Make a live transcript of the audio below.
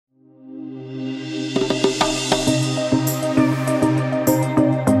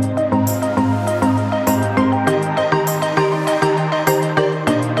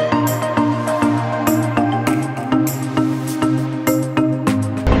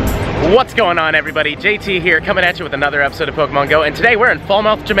What's going on, everybody? JT here, coming at you with another episode of Pokemon Go, and today we're in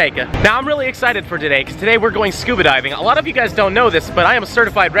Falmouth, Jamaica. Now, I'm really excited for today, because today we're going scuba diving. A lot of you guys don't know this, but I am a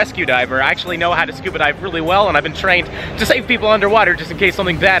certified rescue diver. I actually know how to scuba dive really well, and I've been trained to save people underwater just in case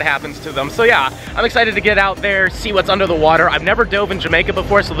something bad happens to them. So yeah, I'm excited to get out there, see what's under the water. I've never dove in Jamaica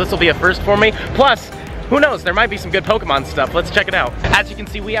before, so this will be a first for me. Plus, who knows, there might be some good Pokemon stuff. Let's check it out. As you can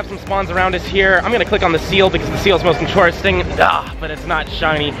see, we have some spawns around us here. I'm gonna click on the seal because the seal is most interesting. But it's not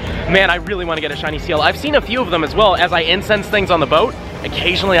shiny. Man, I really want to get a shiny seal. I've seen a few of them as well. As I incense things on the boat,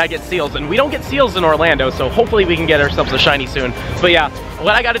 occasionally I get seals, and we don't get seals in Orlando, so hopefully we can get ourselves a shiny soon. But yeah,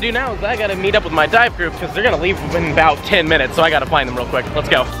 what I gotta do now is I gotta meet up with my dive group because they're gonna leave in about 10 minutes, so I gotta find them real quick. Let's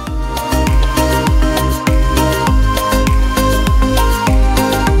go.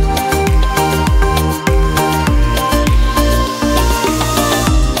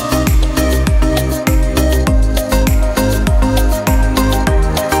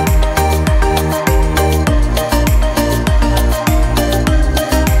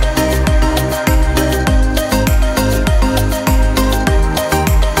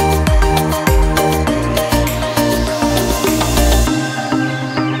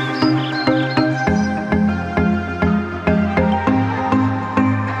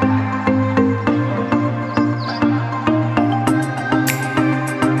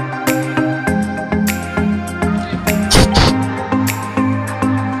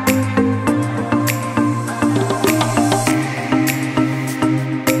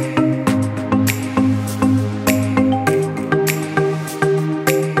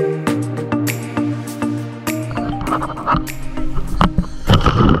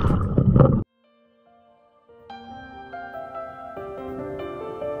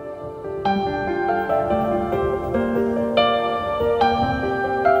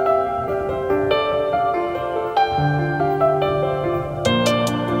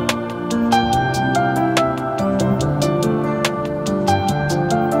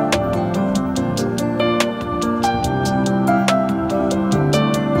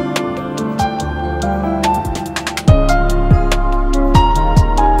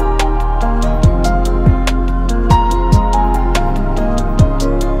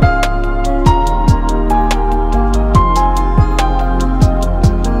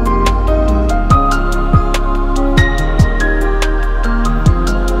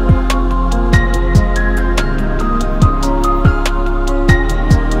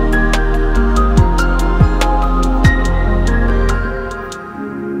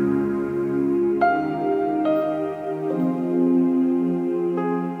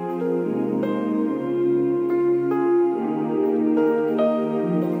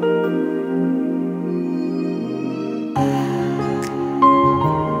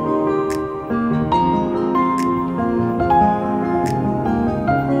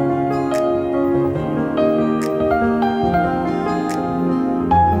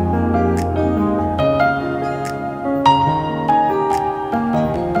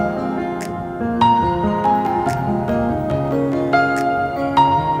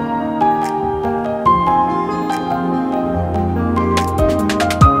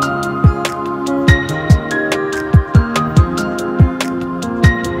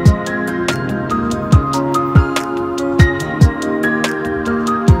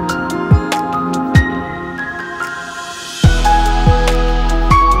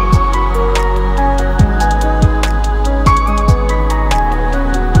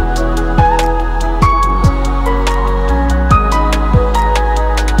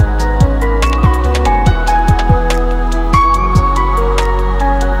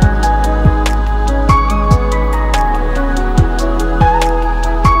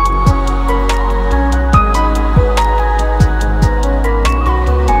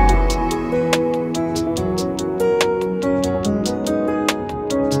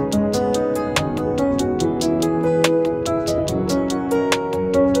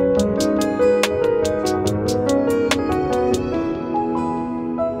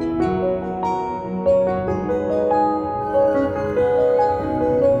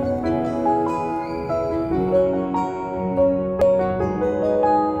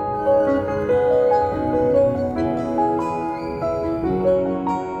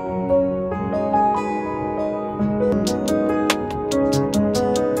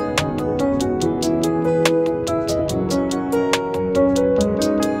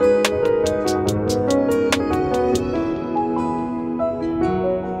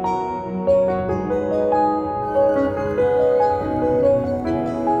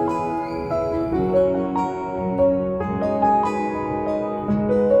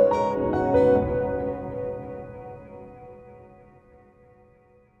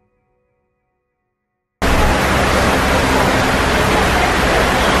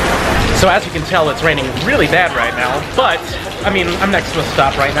 So as you can tell, it's raining really bad right now, but, I mean, I'm next to a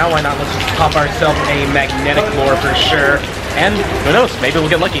stop right now. Why not? Let's just pop ourselves a magnetic lure for sure. And who knows, maybe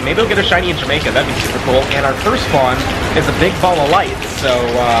we'll get lucky. Maybe we'll get a shiny in Jamaica. That'd be super cool. And our first spawn is a big ball of light. So,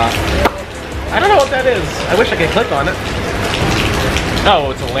 I don't know what that is. I wish I could click on it.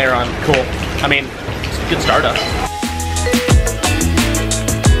 Oh, it's a Laron. Cool. I mean, it's good Stardust.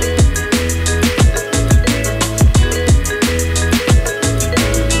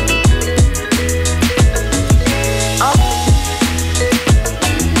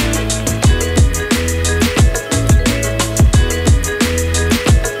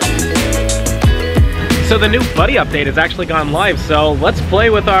 So the new buddy update has actually gone live, so let's play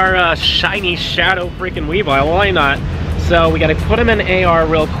with our shiny shadow freaking Weavile. Why not? So we gotta put him in AR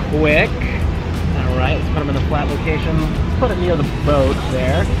real quick. Alright, let's put him in a flat location. Let's put it near the boat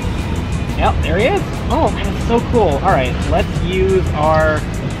there. Yep, there he is. Oh, man, it's so cool. Alright, let's use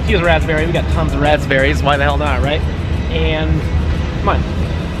raspberry. We got tons of raspberries. Why the hell not, right? And come on.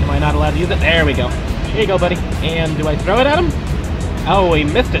 Am I not allowed to use it? There we go. Here you go, buddy. And do I throw it at him? Oh, he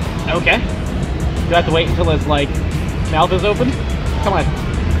missed it. Okay. Do I have to wait until his, like, mouth is open? Come on.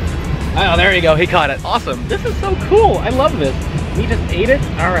 Oh, there you go. He caught it. Awesome. This is so cool. I love this. He just ate it?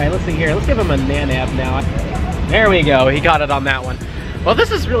 Alright, let's see here. Let's give him a nanab now. There we go. He got it on that one. Well,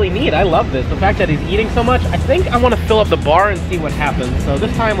 this is really neat. I love this. The fact that he's eating so much. I think I want to fill up the bar and see what happens. So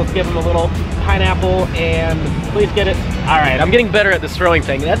this time, let's give him a little pineapple and please get it. Alright, I'm getting better at this throwing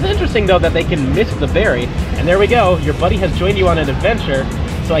thing. That's interesting, though, that they can miss the berry. And there we go. Your buddy has joined you on an adventure.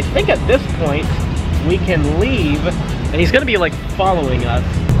 So I think at this point, we can leave, and he's going to be, like, following us.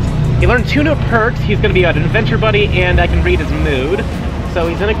 He learned 2 new perks. He's going to be an adventure buddy, and I can read his mood. So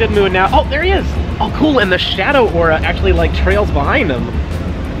he's in a good mood now. Oh, there he is! Oh, cool, and the shadow aura actually, like, trails behind him.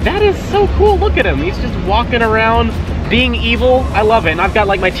 That is so cool. Look at him. He's just walking around, being evil. I love it, and I've got,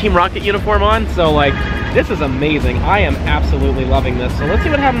 like, my Team Rocket uniform on, so, like, this is amazing. I am absolutely loving this. So let's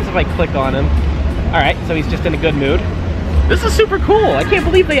see what happens if I click on him. Alright, so he's just in a good mood. This is super cool. I can't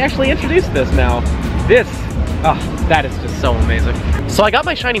believe they actually introduced this now. That is just so amazing. So I got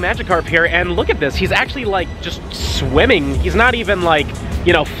my shiny Magikarp here, and look at this. He's actually, like, just swimming. He's not even, like,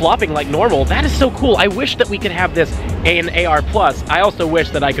 you know, flopping like normal. That is so cool. I wish that we could have this in AR+. I also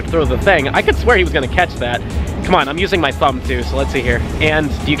wish that I could throw the thing. I could swear he was going to catch that. Come on, I'm using my thumb, too, so let's see here. And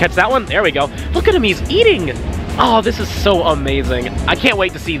do you catch that one? There we go. Look at him. He's eating. Oh, this is so amazing. I can't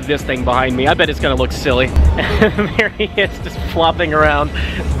wait to see this thing behind me. I bet it's gonna look silly. There he is, just flopping around.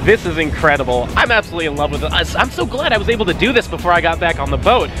 This is incredible. I'm absolutely in love with it. I'm so glad I was able to do this before I got back on the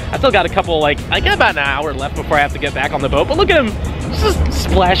boat. I still got a couple, like, I got about an hour left before I have to get back on the boat, but look at him just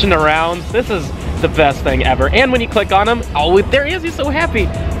splashing around. This is the best thing ever. And when you click on him, oh, there he is, he's so happy.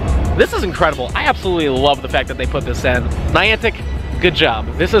 This is incredible. I absolutely love the fact that they put this in. Niantic, good job.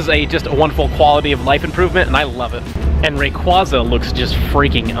 This is just a wonderful quality of life improvement, and I love it. And Rayquaza looks just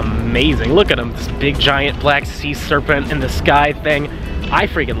freaking amazing. Look at him, this big giant black sea serpent in the sky thing. I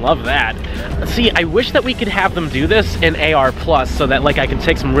freaking love that. See, I wish that we could have them do this in AR+, so that, like, I can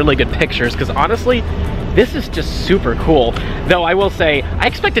take some really good pictures, because honestly, this is just super cool. Though I will say, I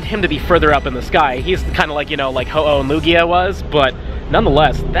expected him to be further up in the sky. He's kind of like, you know, like Ho-Oh and Lugia was, but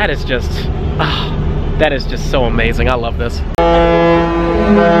nonetheless, that is just so amazing. I love this.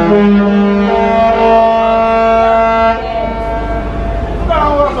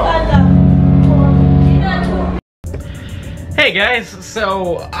 Hey guys,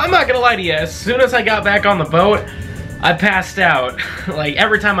 so I'm not gonna lie to you, as soon as I got back on the boat, I passed out. Like,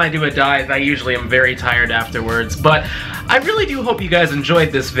 every time I do a dive, I usually am very tired afterwards, but I really do hope you guys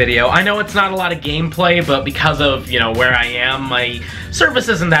enjoyed this video. I know it's not a lot of gameplay, but because of, you know, where I am, my service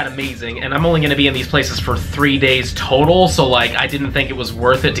isn't that amazing, and I'm only gonna be in these places for 3 days total, so, like, I didn't think it was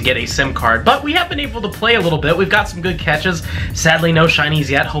worth it to get a SIM card, but we have been able to play a little bit. We've got some good catches. Sadly, no shinies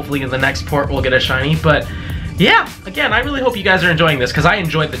yet. Hopefully in the next port we'll get a shiny, but yeah, again, I really hope you guys are enjoying this, because I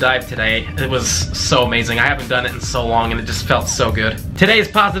enjoyed the dive today. It was so amazing. I haven't done it in so long, and it just felt so good. Today's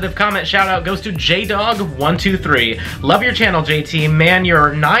positive comment shout-out goes to JDog123. Love your channel, JT. Man,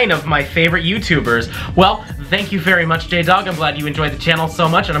 you're 9 of my favorite YouTubers. Well, thank you very much, JDog. I'm glad you enjoyed the channel so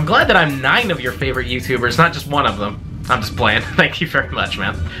much, and I'm glad that I'm 9 of your favorite YouTubers, not just 1 of them. I'm just playing. Thank you very much,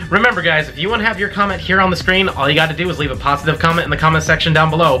 man. Remember, guys, if you want to have your comment here on the screen, all you got to do is leave a positive comment in the comment section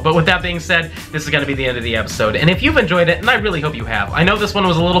down below. But with that being said, this is going to be the end of the episode. And if you've enjoyed it, and I really hope you have, I know this one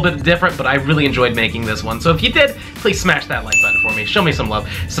was a little bit different, but I really enjoyed making this one. So if you did, please smash that like button for me. Show me some love.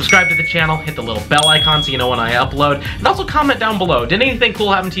 Subscribe to the channel, hit the little bell icon so you know when I upload, and also comment down below. Did anything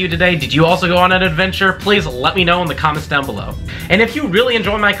cool happen to you today? Did you also go on an adventure? Please let me know in the comments down below. And if you really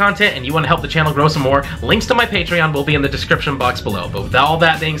enjoy my content and you want to help the channel grow some more, links to my Patreon will be in in the description box below. But with all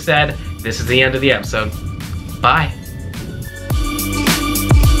that being said, this is the end of the episode. Bye.